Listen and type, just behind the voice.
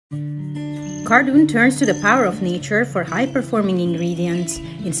Cardoon turns to the power of nature for high-performing ingredients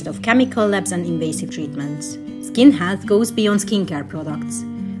instead of chemical labs and invasive treatments. Skin health goes beyond skincare products.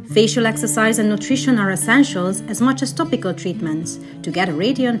 Facial exercise and nutrition are essentials as much as topical treatments to get a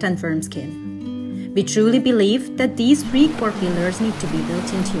radiant and firm skin. We truly believe that these 3 core pillars need to be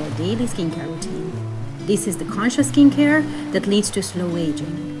built into your daily skincare routine. This is the conscious skincare that leads to slow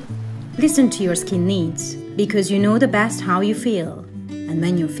aging. Listen to your skin needs, because you know the best how you feel. And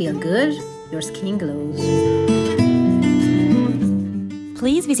when you feel good, your skin glows.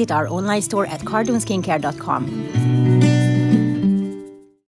 Please visit our online store at cardoonskincare.com.